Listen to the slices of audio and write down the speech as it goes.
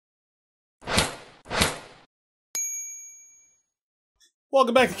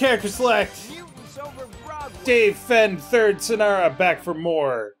Welcome back to Character Select. Dave, Fen, Third, Sonara, back for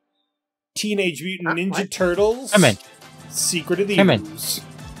more Teenage Mutant Ninja Turtles. I'm in. Secret of the I'm in. Ooze.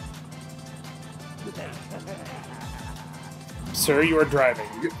 Sir, you are driving.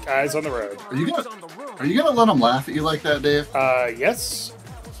 Eyes on the road. Are you gonna let them laugh at you like that, Dave? Yes.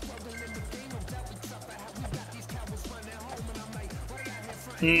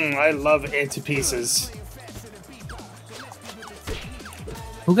 I love antipieces.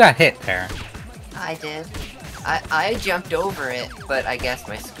 Who got hit there? I did. I jumped over it, but I guess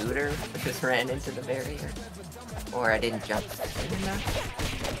my scooter just ran into the barrier. Or I didn't jump soon enough.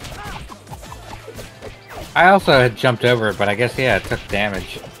 I also had jumped over it, but I guess, yeah, it took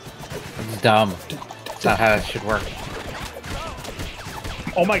damage. It's dumb. That's not how that should work.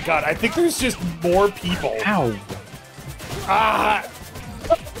 Oh my god, I think there's just more people. Ow. Ah!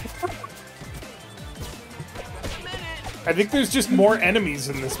 I think there's just more enemies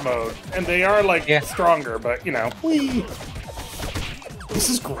in this mode. And they are, like, stronger, but, you know. Whee! This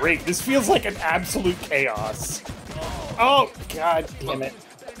is great. This feels like an absolute chaos. Oh, god damn it.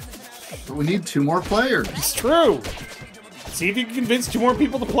 But we need 2 more players. It's true! See if you can convince 2 more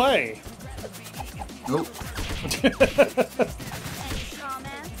people to play. Nope.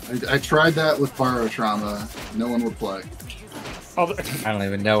 I tried that with Borrow Trauma. No one would play. Oh, I don't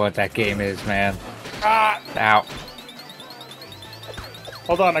even know what that game is, man. Ah! Ow.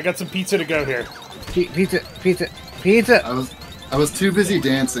 Hold on, I got some pizza to go here. Pizza, pizza, pizza! I was too busy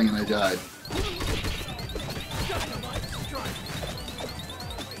dancing and I died.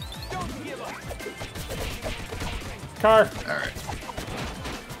 Car. Alright.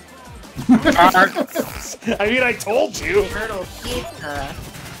 I mean, I told you. Turtle pizza.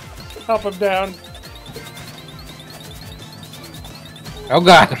 Help him down. Oh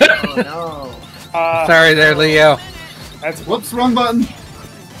god. Oh no. Sorry there, Leo. That's Whoops, wrong button.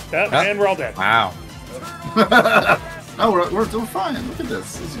 and we're all dead. Wow. Oh, we're fine. Look at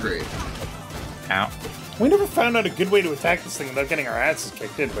this. This is great. Ow. We never found out a good way to attack this thing without getting our asses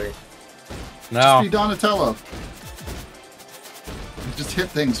kicked, did we? No. Just be Donatello. Just hit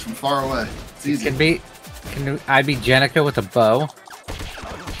things from far away. It's easy. Can I be Jenica with a bow?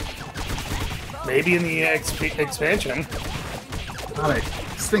 Maybe in the expansion. Alright.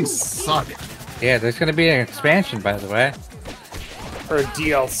 These things suck. Yeah, there's gonna be an expansion, by the way. Or a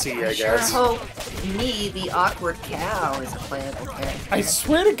DLC, I guess. Sure hope me, the awkward cow, is a playable character. I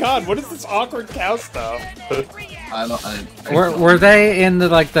swear to God, what is this awkward cow stuff? Were they in the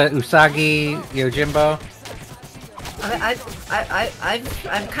the Usagi Yojimbo?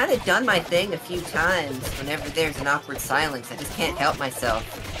 I've kind of done my thing a few times. Whenever there's an awkward silence, I just can't help myself.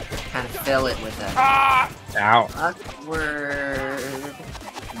 Kind of fill it with a Ow. awkward.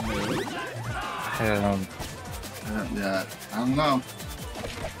 Yeah, I don't know.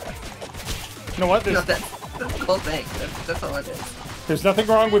 You know what? No, that's the whole thing. That's all it is. There's nothing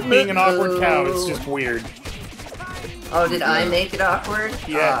wrong with being an awkward cow, it's just weird. Oh, did I make it awkward?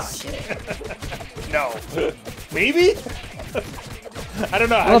 Yes. Oh, shit. No. Maybe? I don't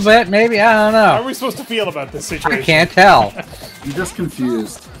know. A little bit, maybe. I don't How are know. we supposed to feel about this situation? I can't tell. I'm just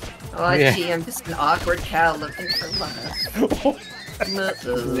confused. Oh, Yeah. gee, I'm just an awkward cow looking for love.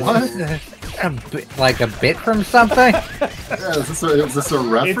 What? Like a bit from something? Yeah, is this a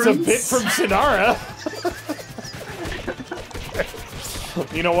reference? It's a bit from Sonara.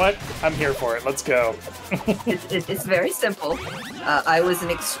 You know what? I'm here for it. Let's go. It's very simple. I was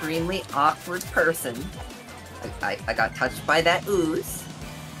an extremely awkward person. I got touched by that ooze.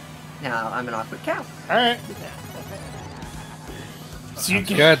 Now I'm an awkward cow. Alright. So you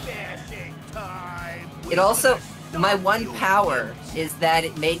can... Good. It also, my one power is that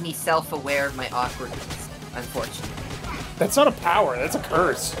it made me self-aware of my awkwardness, unfortunately. That's not a power, that's a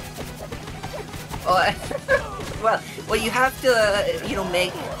curse. Well, you have to, you know,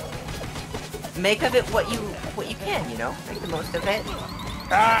 make of it what you can, you know, make the most of it.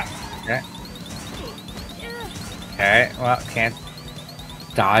 Ah! Okay. Okay, well, can't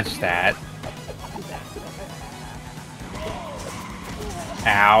dodge that.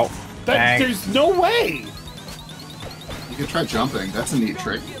 Ow. Thanks. There's no way! You can try jumping. That's a neat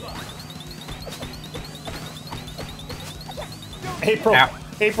trick.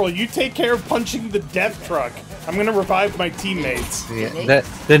 April, you take care of punching the death truck. I'm gonna revive my teammates. Yeah,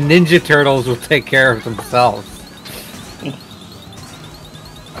 the Ninja Turtles will take care of themselves.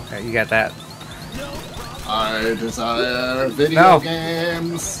 Okay, you got that. I desire video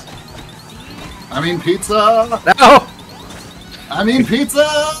games. I mean pizza. No! I mean pizza.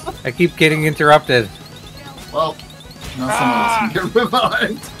 I keep getting interrupted. Well, now someone else can get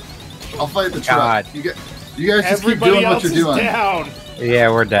revived. I'll fight the truck. God. You guys just keep doing what you're doing. Down.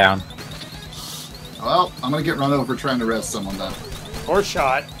 Yeah, we're down. Well, I'm gonna get run over trying to res someone then. Or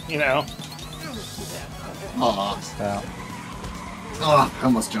shot, you know. Aw. So. Oh, I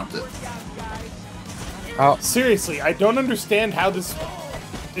almost jumped it. Oh, Seriously, I don't understand how this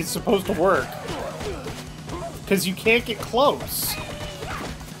is supposed to work. Because you can't get close.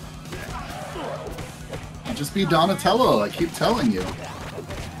 Just be Donatello, I keep telling you.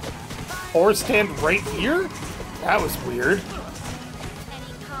 Or stand right here? That was weird.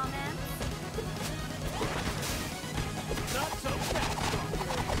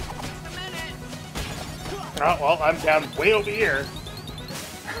 Oh, well, I'm down way over here.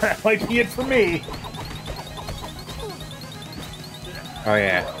 That might be it for me. oh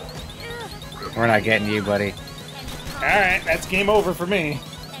yeah. We're not getting you, buddy. Alright, that's game over for me.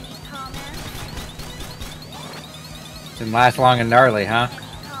 Didn't last long and gnarly, huh?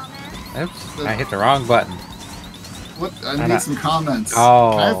 Oops, I hit the wrong button. What? I need some comments.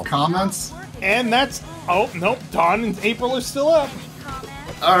 Oh. Can I have comments? And that's... Oh, nope. Dawn and April are still up.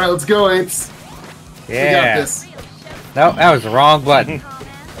 Alright, let's go, apes. Yeah. We got this. Nope, that was the wrong button.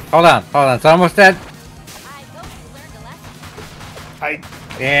 Hold on, it's almost dead.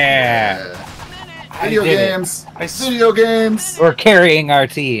 Yeah. Video did it. games. Video games. We're carrying our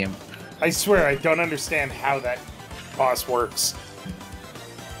team. I swear, I don't understand how that boss works.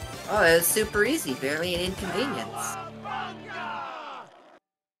 Oh, it was super easy. Barely an inconvenience.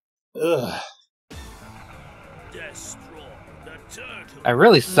 Ugh. I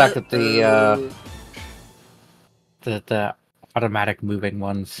really suck at the automatic moving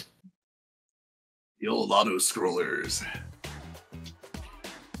ones. The old auto scrollers.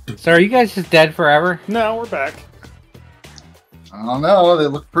 So are you guys just dead forever? No, we're back. I don't know, they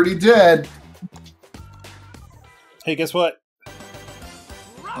look pretty dead. Hey, guess what?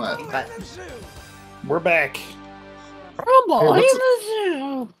 What? But We're back.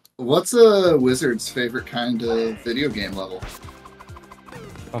 What's a wizard's favorite kind of video game level?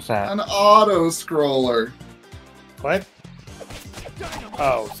 What's that? An auto scroller. What?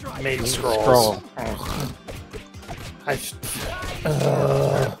 Oh, made scrolls. Scroll.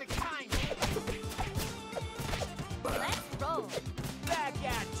 Oh.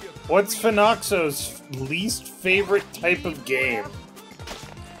 What's Fenoxo's least favorite type of game?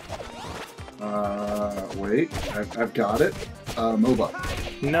 Wait, I've got it.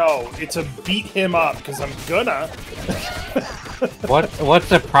 MOBA. No, it's a beat him up, because I'm gonna.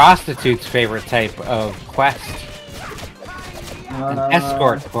 What's a prostitute's favorite type of quest? An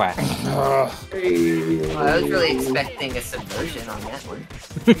escort quest. Ugh. well, I was really expecting a subversion on that one.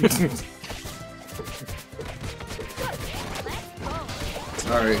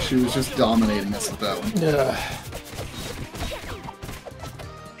 Sorry, she was just dominating us with that one. Ugh.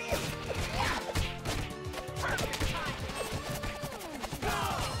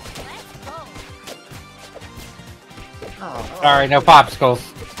 Oh, Sorry, no popsicles.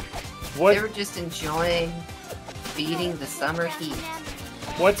 What? they were just enjoying beating the summer heat.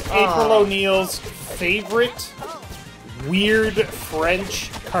 What's April O'Neil's favorite weird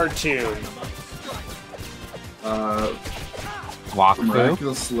French cartoon? Walkthrough.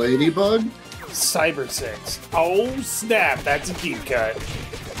 Miraculous Ladybug? Cyber 6. Oh snap! That's a deep cut.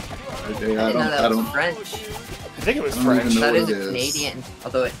 I didn't know that was French. I think it was I don't even French. know That what is it a is. Canadian,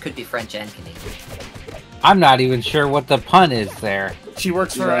 although it could be French and Canadian. I'm not even sure what the pun is there. She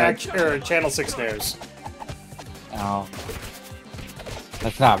works for Yeah. Channel 6 News. Oh.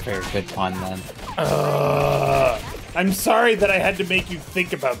 That's not a very good pun then. I'm sorry that I had to make you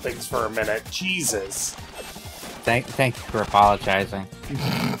think about things for a minute. Jesus. Thank you for apologizing.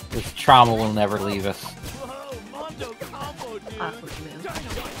 This trauma will never leave us. Awkward move.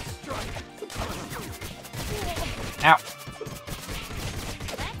 Ow.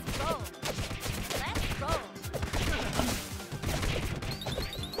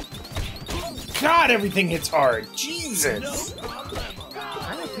 God, everything hits hard. Jesus.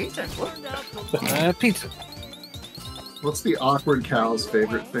 Pizza. Pizza. What's the awkward cow's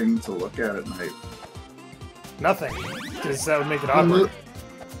favorite thing to look at night? Nothing. Because that would make it awkward.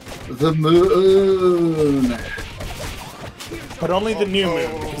 The moon. But only the new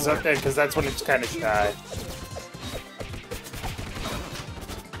moon, because that's when it's kind of shy.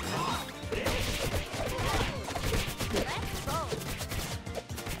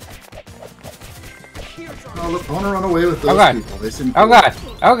 Oh, look, I want to run away with those God. people. They seem Oh cool. god.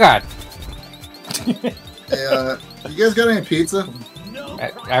 Oh god. Hey, you guys got any pizza?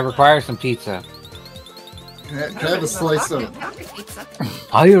 I require some pizza. Can I have a slice of... Pizza.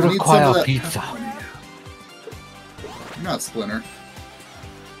 I need some of require that pizza. You're not Splinter.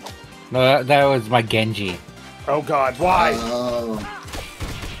 No, that was my Genji. Oh God, why?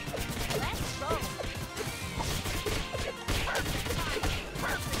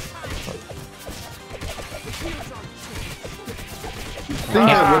 think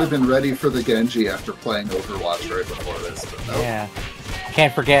I would have been ready for the Genji after playing Overwatch right before this, but nope. Yeah.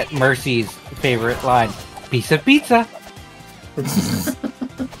 Can't forget Mercy's favorite line. Piece of pizza.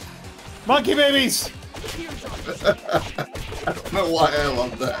 Monkey babies! I don't know why I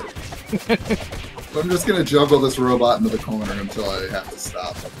love that. I'm just gonna juggle this robot into the corner until I have to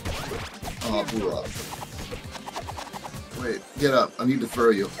stop. Oh, it blew up. Wait, get up. I need to throw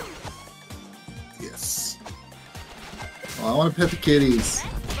you. Yes. Oh, I want to pet the kitties.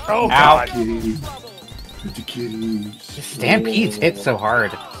 Oh, Ow. God. Kitties. Pet the kitties. Stampede's hit so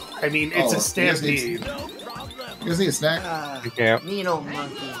hard. I mean, it's Oh, a stampede. You guys need a snack? Okay. Mean old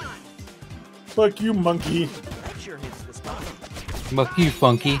monkey. Fuck you, monkey. Fuck you,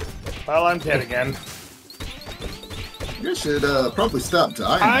 Funky. Well, I'm dead again. You guys should probably stop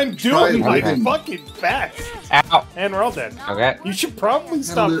dying. I'm Try doing my living. fucking best. Ow. And we're all dead. Okay. You should probably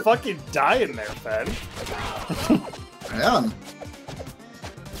stop li- fucking dying there, Fen. Yeah,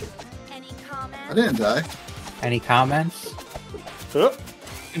 I didn't die. Any comments? Oh,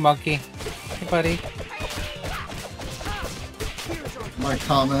 Hey, Monkey. Hey, buddy. My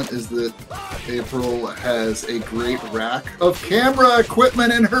comment is that April has a great rack of camera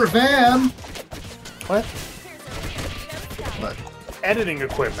equipment in her van. what? But Editing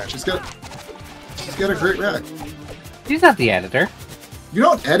equipment. she's got a great rack. She's not the editor. You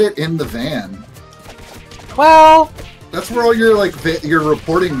don't edit in the van. Well, That's where all your your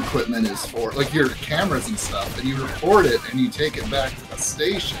reporting equipment is for, like your cameras and stuff. And you record it and you take it back to the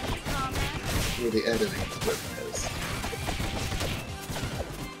station where the editing equipment is.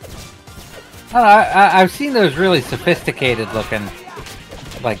 I don't know, I've seen those really sophisticated looking,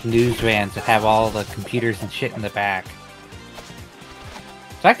 like, news vans that have all the computers and shit in the back.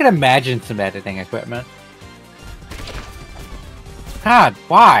 So I can imagine some editing equipment. God,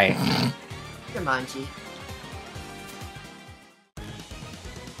 why? Come on, G.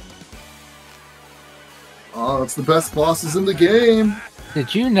 Oh, it's the best bosses in the game.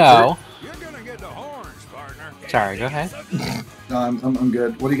 Did you know? Sorry, go ahead. No, I'm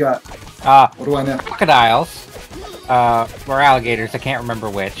good. What do you got? What do I know? Crocodiles, or alligators, I can't remember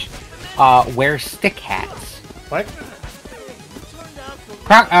which, wear stick hats. What?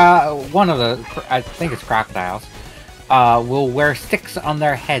 One of the, I think it's crocodiles, will wear sticks on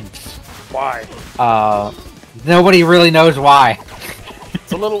their heads. Why? Nobody really knows why.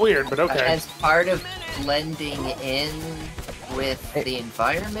 It's a little weird, but okay. As part of blending in with the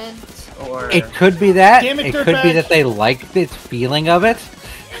environment, or It could be that. Damn it, It could be dirtbag. that they like this feeling of it.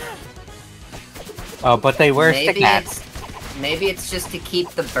 But they wear stick hats. Maybe it's just to keep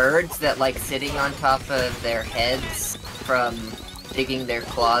the birds that like sitting on top of their heads from digging their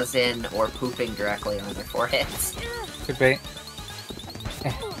claws in or pooping directly on their foreheads. Could be.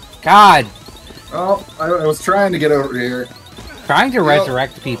 God, Oh, I was trying to get over here. trying to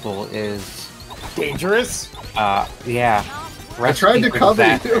resurrect people is, Dangerous? yeah. I tried to cover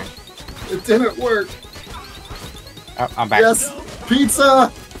you. It didn't work. Oh, I'm back. Yes,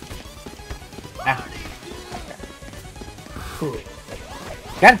 pizza. Ah.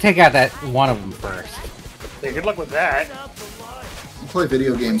 Gotta take out that one of them first. Hey, good luck with that. Play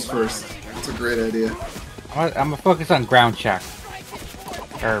video games first. It's a great idea. I'm gonna focus on ground chuck.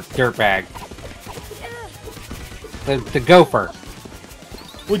 Or dirtbag. The gopher.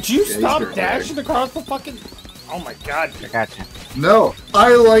 Would you he's stop dirtbag. dashing across the fucking... Oh my god. I gotcha. No,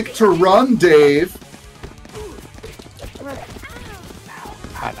 I like to run, Dave.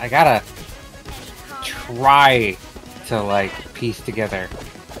 God, I gotta try to, like, piece together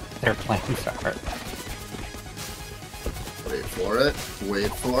their plans are. Wait for it.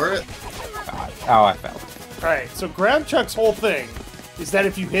 Wait for it. God. Oh, I fell. Alright, so Ground Chuck's whole thing is that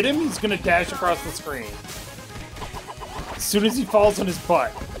if you hit him, he's gonna dash across the screen. As soon as he falls on his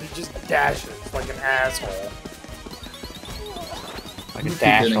butt, he just dashes like an asshole. Like a Keep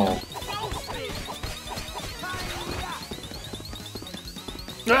dash hitting hole. him.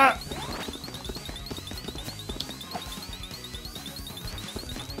 Ah!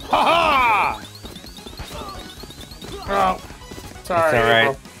 Ha ha! Oh, sorry. It's alright.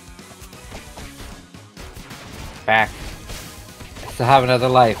 April. Back. I still have another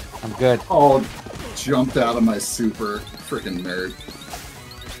life. I'm good. Oh, jumped out of my super. Freaking nerd.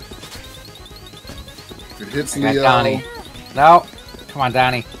 It hits I got Leo. Donnie. No. Come on,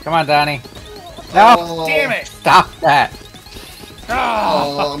 Donnie. Come on, Donnie. No! Oh, Damn it! Stop that! Ah!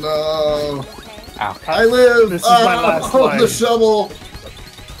 Oh no! Ow. I live. This is my last the life. shovel.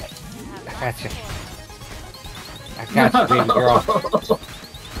 I got you. I got you, baby girl.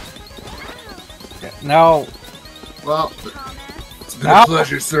 No. Well, it's been No. a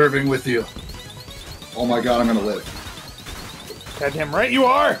pleasure serving with you. Oh my god, I'm gonna live. Goddamn right you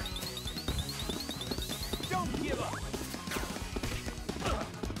are!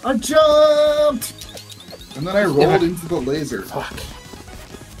 I jumped! And then I rolled into the laser. Fuck.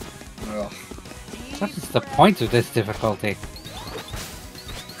 Ugh. What is the point of this difficulty?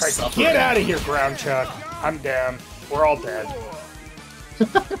 Right, get out of here, Ground Chuck. I'm down. We're all dead.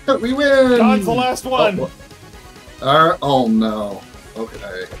 We win! God's the last one! Oh no.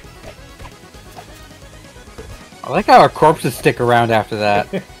 Okay. I like how our corpses stick around after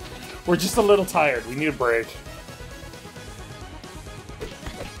that. We're just a little tired. We need a break.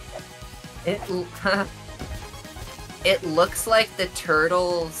 It looks like the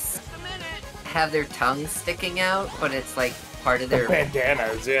turtles have their tongues sticking out, but it's like part of their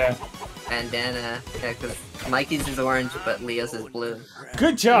bandanas, yeah. bandana. Yeah, because Mikey's is orange, but Leo's is blue.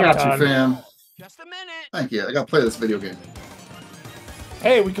 Good job, Got Don. you, fam. Just a minute. Thank you. I gotta play this video game.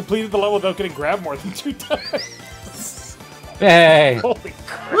 Hey, we completed the level without getting grabbed more than 2 times. Hey! Holy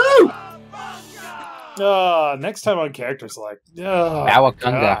crap. Woo! Next time on Character Select. Oh,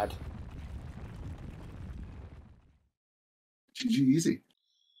 Awakanda. God. GG easy.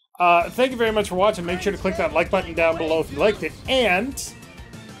 Thank you very much for watching. Make sure to click that like button down below if you liked it. And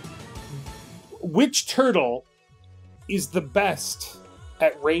which turtle is the best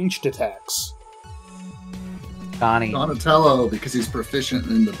at ranged attacks? Donnie. Donatello, because he's proficient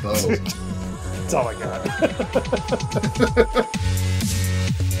in the bow. That's all I got.